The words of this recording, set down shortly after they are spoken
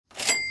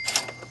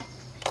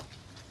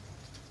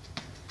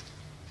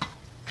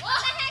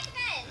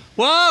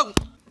Whoa!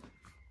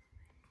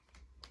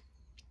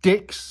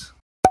 Dicks.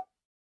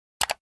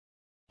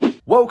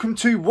 Welcome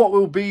to what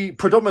will be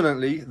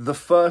predominantly the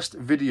first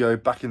video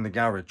back in the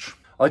garage.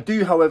 I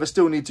do, however,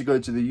 still need to go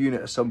to the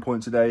unit at some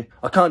point today.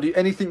 I can't do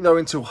anything though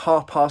until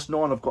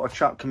 9:30. I've got a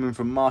chap coming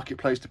from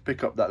Marketplace to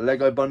pick up that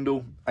Lego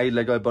bundle. A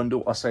Lego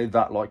bundle, I say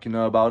that like you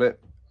know about it.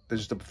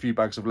 There's just a few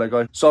bags of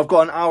Lego. So I've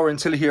got an hour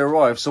until he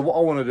arrives. So what I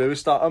want to do is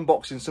start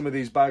unboxing some of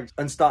these bags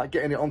and start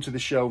getting it onto the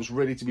shelves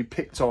ready to be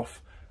picked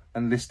off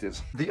and listed.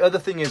 The other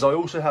thing is I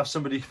also have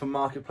somebody from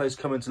Marketplace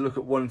coming to look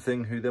at one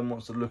thing who then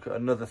wants to look at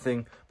another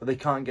thing, but they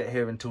can't get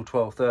here until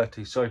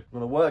 12:30. So I'm going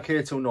to work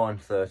here till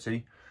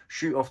 9:30,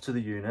 shoot off to the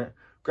unit,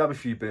 grab a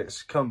few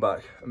bits, come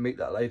back and meet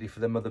that lady for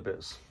them other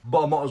bits.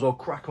 But I might as well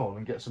crack on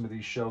and get some of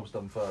these shelves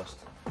done first.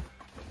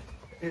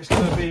 It's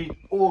going to be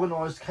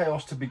organised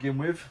chaos to begin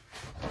with.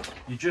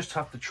 You just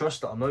have to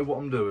trust that I know what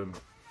I'm doing.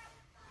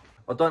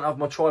 I don't have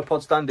my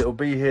tripod stand. It'll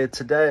be here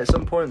today at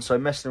some point, so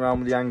messing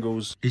around with the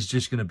angles is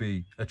just going to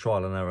be a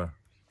trial and error.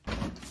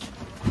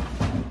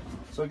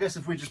 So I guess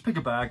if we just pick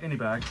a bag, any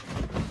bag,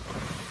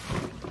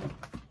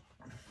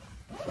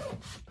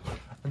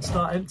 and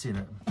start emptying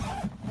it.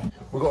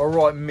 We've got a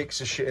right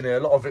mix of shit in here. A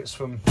lot of it's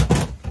from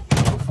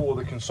before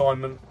the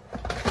consignment,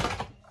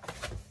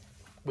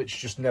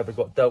 which just never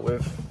got dealt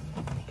with.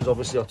 Because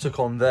obviously I took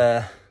on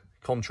their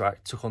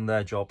contract, took on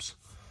their jobs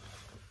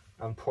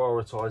and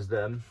prioritised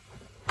them.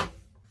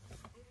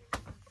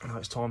 Now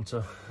it's time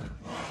to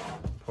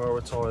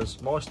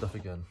prioritise my stuff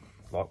again,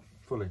 like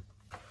fully.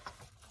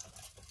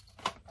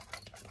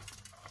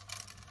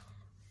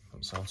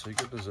 Doesn't sound too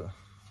good, does it?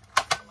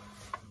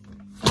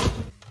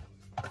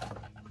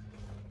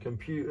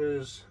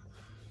 Computers,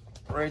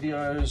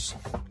 radios,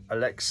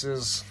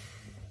 Alexas.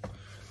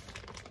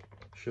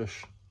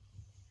 Shush.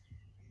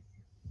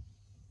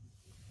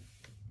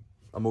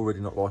 I'm already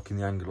not liking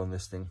the angle on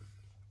this thing,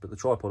 but the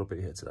tripod will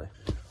be here today.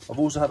 I've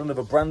also had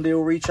another brand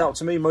deal reach out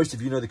to me. Most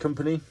of you know the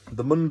company,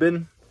 the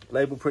Munbin,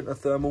 label printer,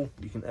 thermal.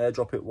 You can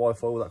airdrop it,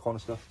 Wi-Fi, all that kind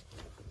of stuff.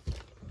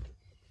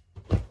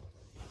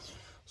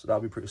 So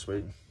that'll be pretty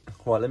sweet.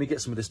 Right, let me get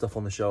some of this stuff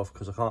on the shelf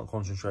because I can't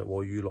concentrate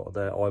while you lot are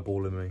there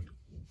eyeballing me.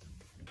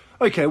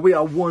 Okay, we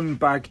are one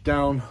bag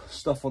down,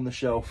 stuff on the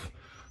shelf.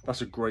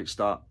 That's a great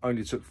start.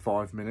 Only took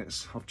 5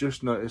 minutes. I've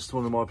just noticed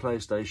one of my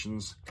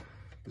PlayStations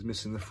is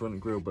missing the front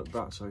grille, but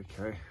that's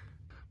okay.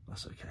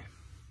 That's okay.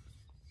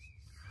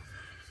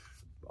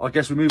 I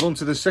guess we move on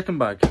to the second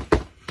bag.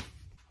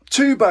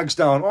 2 bags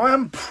down. I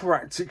am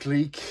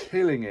practically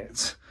killing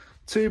it.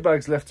 2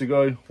 bags left to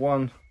go.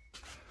 1,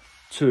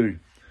 2.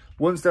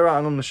 Once they're out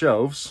and on the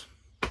shelves,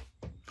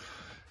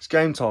 it's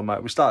game time,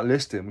 mate. We start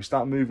listing. We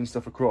start moving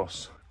stuff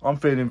across. I'm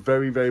feeling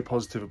very, very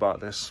positive about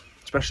this,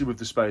 especially with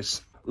the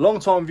space.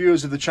 Long-time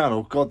viewers of the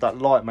channel, God, that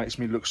light makes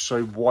me look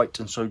so white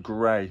and so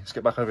grey. Let's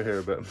get back over here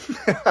a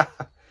bit.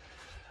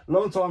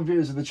 Long-time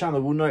viewers of the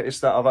channel will notice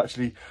that I've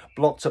actually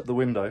blocked up the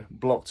window,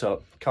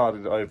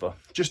 carded it over,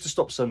 just to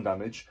stop sun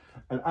damage,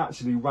 and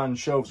actually ran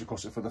shelves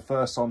across it for the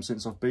first time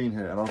since I've been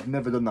here, and I've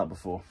never done that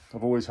before.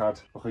 I've always had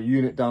like a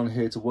unit down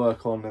here to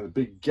work on, and a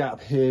big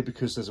gap here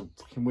because there's a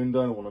fucking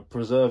window and I want to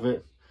preserve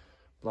it,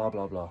 blah,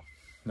 blah, blah.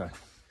 No.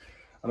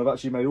 And I've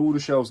actually made all the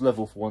shelves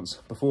level for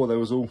once. Before there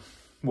was all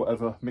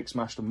whatever, mixed,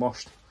 mashed and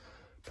moshed.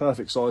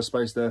 Perfect size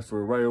space there for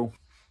a rail.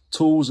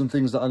 Tools and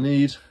things that I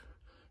need.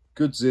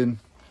 Goods in,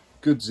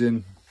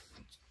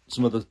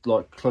 some other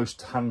like close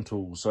to hand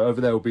tools. So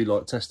over there will be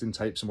like testing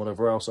tapes and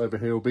whatever else. Over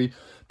here will be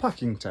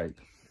packing tape.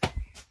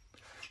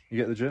 You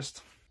get the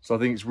gist? So I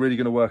think it's really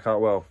going to work out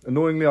well.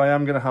 Annoyingly, I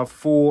am going to have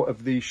 4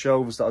 of these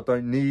shelves that I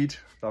don't need,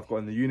 that I've got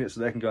in the unit, so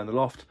they can go in the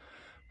loft.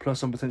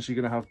 Plus I'm potentially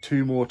going to have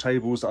 2 more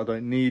tables that I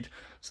don't need,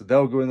 so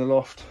they'll go in the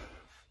loft,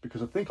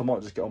 because I think I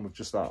might just get on with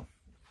just that.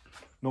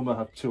 Normally I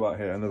have 2 out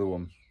here, another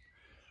one.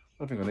 I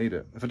don't think I need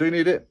it. If I do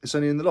need it, it's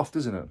only in the loft,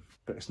 isn't it?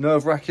 But it's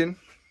nerve-wracking,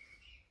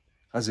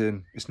 as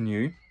in it's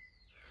new.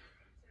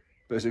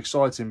 But it's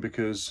exciting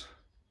because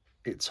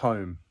it's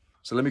home.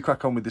 So let me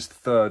crack on with this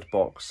 3rd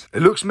box.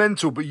 It looks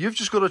mental, but you've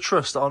just got to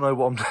trust that I know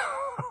what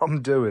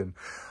I'm doing.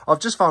 I've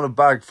just found a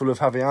bag full of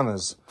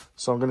Havaianas,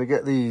 so I'm going to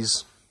get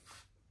these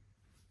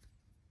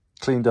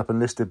cleaned up and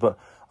listed, but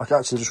I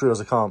actually just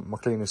realised I can't. My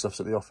cleaning stuff's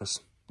at the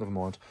office. Never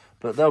mind.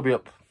 But they'll be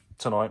up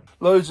tonight.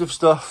 Loads of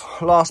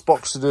stuff. Last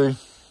box to do.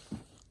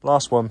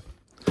 Last one.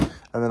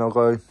 And then I'll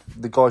go.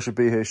 The guy should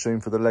be here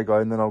soon for the Lego,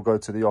 and then I'll go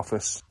to the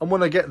office. And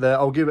when I get there,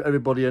 I'll give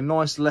everybody a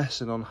nice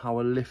lesson on how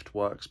a lift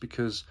works,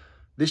 because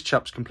this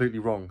chap's completely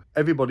wrong.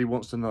 Everybody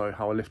wants to know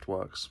how a lift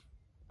works,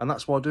 and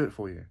that's why I do it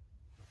for you.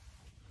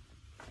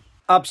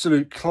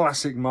 Absolute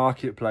classic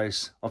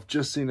Marketplace. I've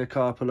just seen a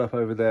car pull up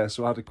over there,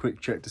 so I had a quick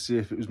check to see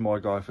if it was my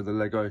guy for the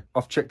Lego.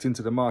 I've checked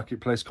into the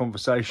Marketplace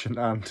conversation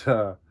and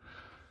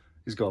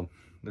he's gone.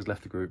 He's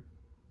left the group.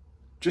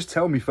 Just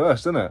tell me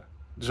first, innit?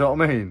 Do you know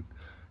what I mean?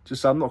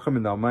 Just say, I'm not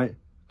coming down, mate.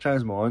 Change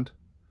his mind.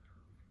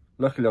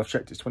 Luckily, I've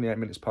checked it's 28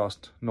 minutes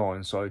past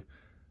 9, so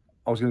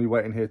I was going to be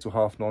waiting here till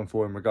 9:30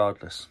 for him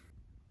regardless.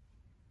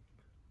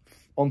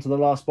 onto the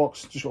last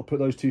box. Just got to put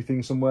those two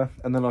things somewhere,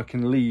 and then I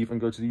can leave and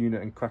go to the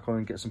unit and crack on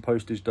and get some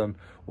postage done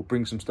or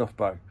bring some stuff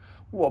back.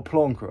 What a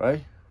plonker, eh?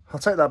 I'll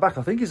take that back.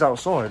 I think he's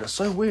outside. That's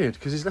so weird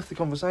because he's left the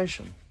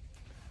conversation.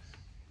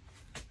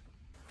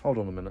 Hold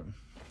on a minute.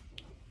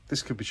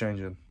 This could be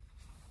changing.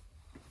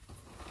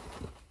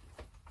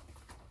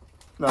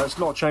 No, it's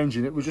not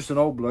changing. It was just an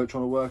old bloke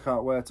trying to work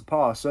out where to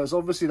pass. So it's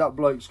obviously that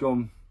bloke's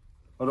gone,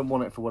 I don't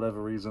want it for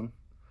whatever reason.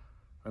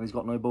 And he's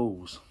got no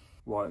balls.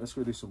 Right, let's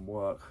go do some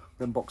work.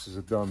 Them boxes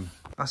are done.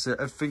 That's it,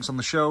 everything's on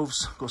the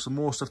shelves. Got some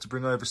more stuff to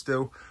bring over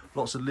still.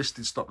 Lots of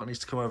listed stock that needs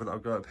to come over that I'll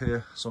go up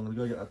here. So I'm gonna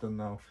go get that done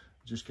now.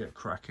 Just get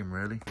cracking,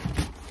 really.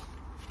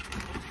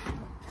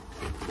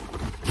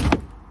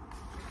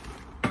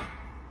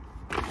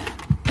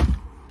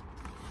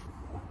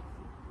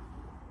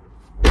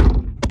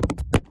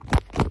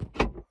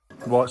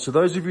 Right, so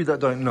those of you that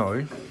don't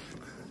know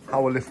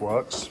how a lift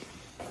works,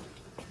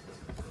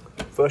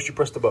 first you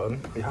press the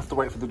button, you have to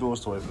wait for the doors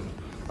to open.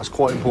 That's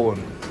quite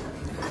important.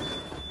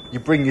 You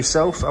bring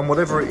yourself and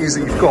whatever it is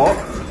that you've got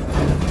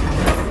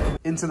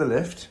into the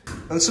lift.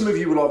 And some of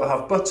you will either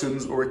have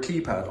buttons or a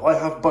keypad. I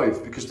have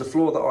both because the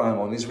floor that I am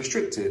on is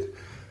restricted.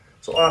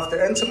 So I have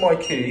to enter my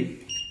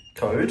key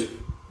code.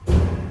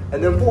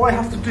 And then what I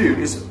have to do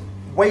is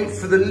wait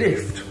for the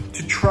lift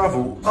to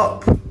travel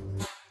up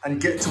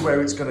and get to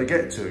where it's gonna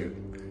get to.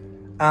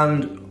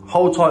 And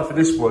hold tight for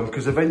this one,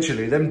 because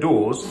eventually them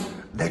doors,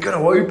 they're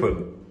gonna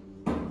open.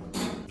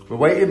 We're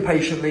waiting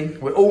patiently,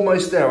 we're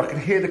almost there, I can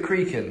hear the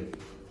creaking.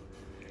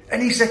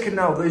 Any second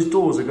now, those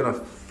doors are gonna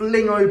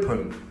fling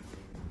open.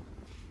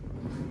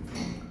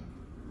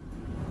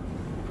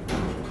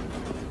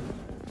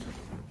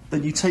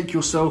 Then you take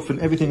yourself and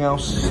everything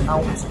else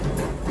out.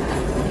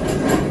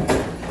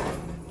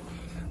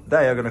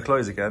 They are gonna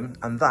close again,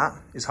 and that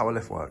is how a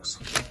lift works.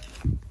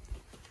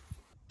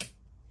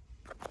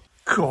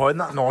 God, isn't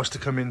that nice to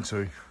come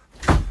into?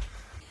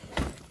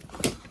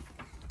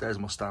 There's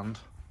my stand.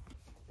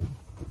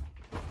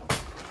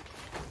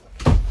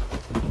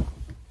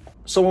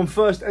 So on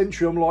first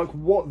entry, I'm like,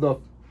 what the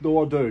do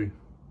I do?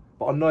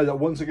 But I know that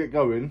once I get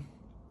going,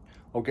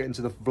 I'll get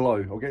into the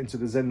flow. I'll get into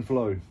the Zen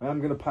flow. I am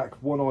going to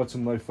pack one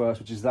item though first,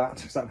 which is that,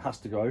 because that has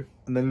to go.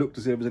 And then look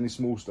to see if there's any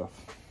small stuff.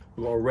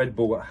 We've got a Red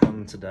Bull at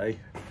hand today.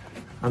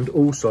 And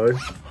also,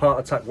 heart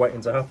attack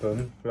waiting to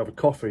happen. We have a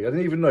coffee. I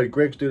didn't even know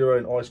Greggs do their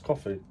own iced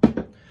coffee.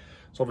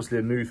 It's obviously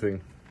a new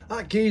thing.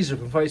 That geezer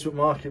from Facebook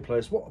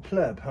Marketplace, what a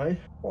pleb, hey?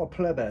 What a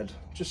pleb head.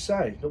 Just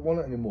say, don't want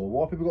it anymore.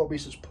 Why people got to be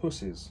such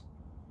pussies?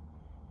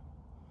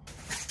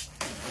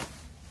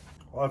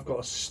 I've got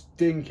a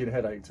stinking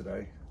headache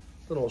today.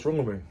 Don't know what's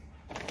wrong with me.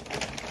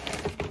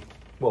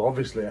 Well,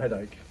 obviously a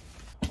headache.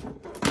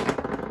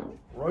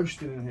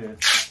 Roasting in here.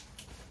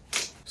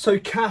 So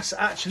Cass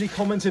actually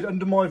commented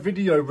under my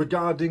video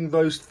regarding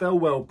those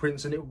Thelwell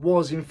prints, and it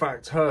was in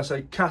fact her.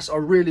 So Cass, I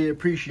really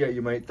appreciate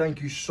you, mate.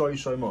 Thank you so,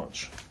 so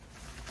much.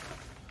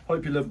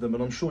 Hope you love them,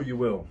 and I'm sure you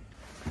will.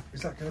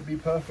 Is that going to be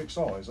perfect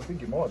size? I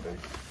think it might be.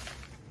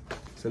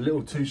 It's a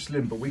little too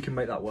slim, but we can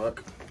make that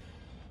work.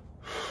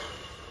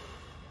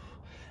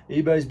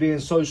 eBay's being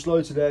so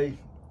slow today.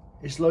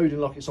 It's loading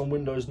like it's on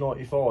Windows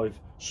 95.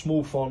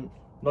 Small font,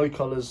 no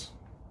colours.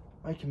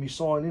 Making me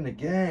sign in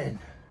again.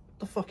 What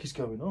the fuck is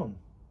going on?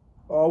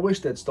 Oh, I wish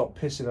they'd stop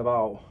pissing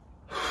about.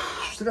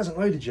 Still hasn't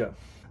loaded yet.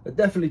 They're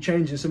definitely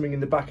changing something in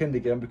the back end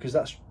again, because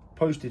that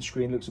postage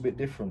screen looks a bit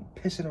different.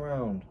 Pissing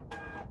around.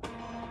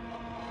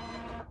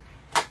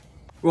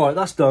 Right,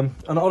 that's done.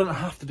 And I don't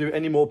have to do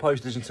any more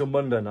postage until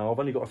Monday now. I've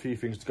only got a few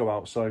things to go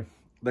out, so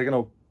they're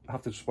going to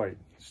have to just wait.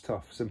 It's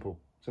tough, simple.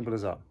 Simple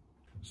as that.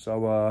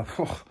 So, I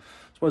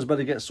suppose I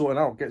better get sorting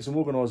out, get some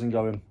organising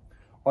going.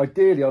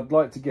 Ideally, I'd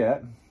like to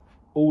get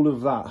all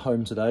of that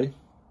home today.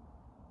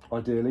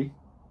 Ideally.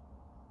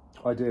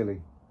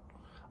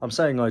 I'm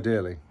saying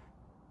ideally.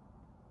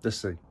 Let's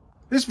see.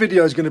 This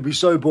video is going to be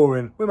so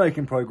boring. We're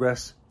making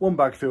progress. One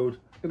bag filled.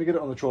 Going to get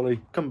it on the trolley.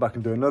 Come back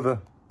and do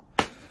another.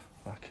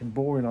 Fucking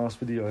boring ass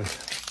video.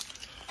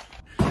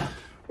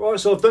 Right,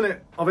 so I've done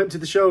it. I've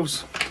emptied the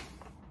shelves.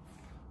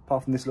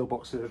 Apart from this little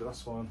box here, but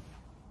that's fine.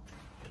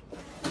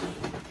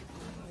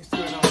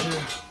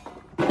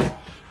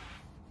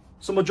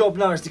 So my job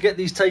now is to get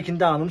these taken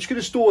down. I'm just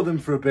going to store them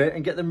for a bit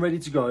and get them ready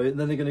to go. And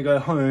then they're going to go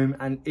home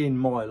and in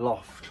my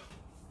loft.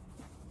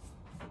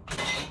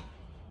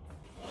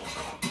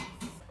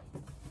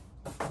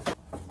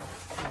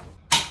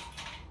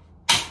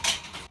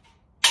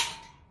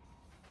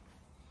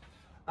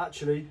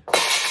 Actually,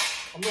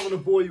 I'm not going to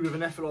bore you with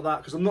an effort like that,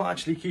 because I'm not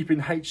actually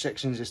keeping H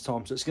sections this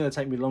time. So it's going to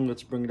take me longer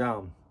to bring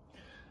down.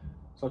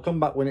 So I'll come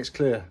back when it's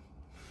clear.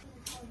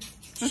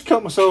 Just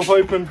cut myself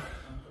open.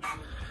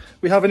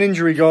 We have an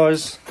injury,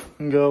 guys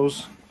and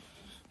girls.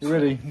 You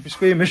ready? If you're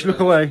squeamish, look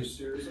away. A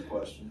series of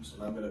questions,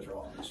 and I'm going to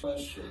draw on this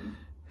question.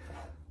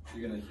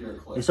 You're going to hear a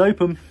click. It's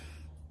open.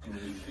 And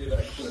when you hear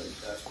that click,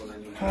 that's when I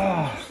need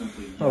to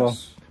simply yes, well,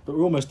 but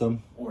we're almost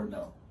done. Or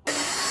no.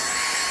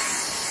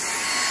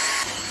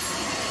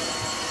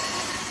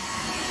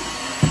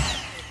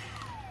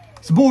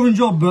 It's a boring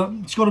job, but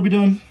it's got to be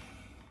done.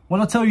 When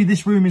I tell you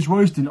this room is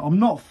roasting, I'm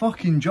not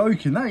fucking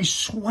joking. That is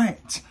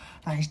sweat.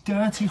 That is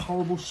dirty,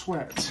 horrible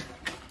sweat.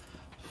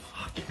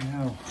 Fucking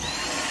hell.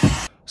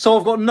 So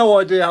I've got no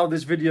idea how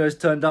this video has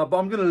turned out, but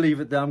I'm going to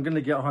leave it there. I'm going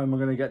to get home. I'm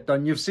going to get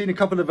done. You've seen a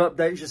couple of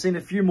updates. You've seen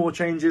a few more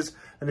changes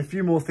and a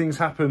few more things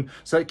happen.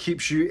 So it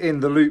keeps you in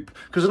the loop.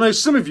 Because I know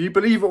some of you,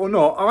 believe it or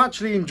not, are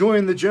actually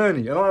enjoying the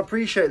journey. And I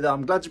appreciate that.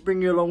 I'm glad to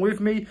bring you along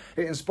with me.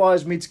 It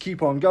inspires me to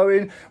keep on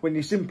going. When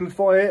you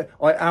simplify it,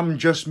 I am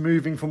just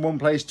moving from one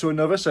place to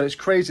another. So it's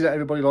crazy that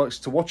everybody likes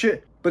to watch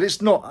it. But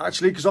it's not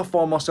actually, because I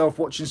find myself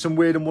watching some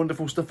weird and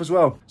wonderful stuff as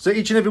well. So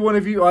each and every one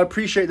of you, I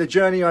appreciate the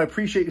journey. I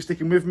appreciate you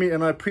sticking with me,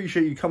 and I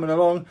appreciate you coming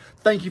along.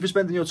 Thank you for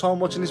spending your time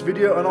watching this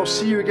video, and I'll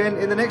see you again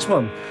in the next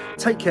one.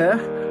 Take care.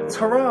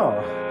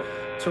 Ta-ra.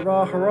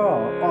 Ta-ra,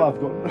 hurrah. Oh, I've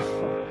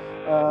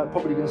got...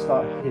 probably going to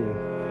start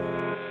here.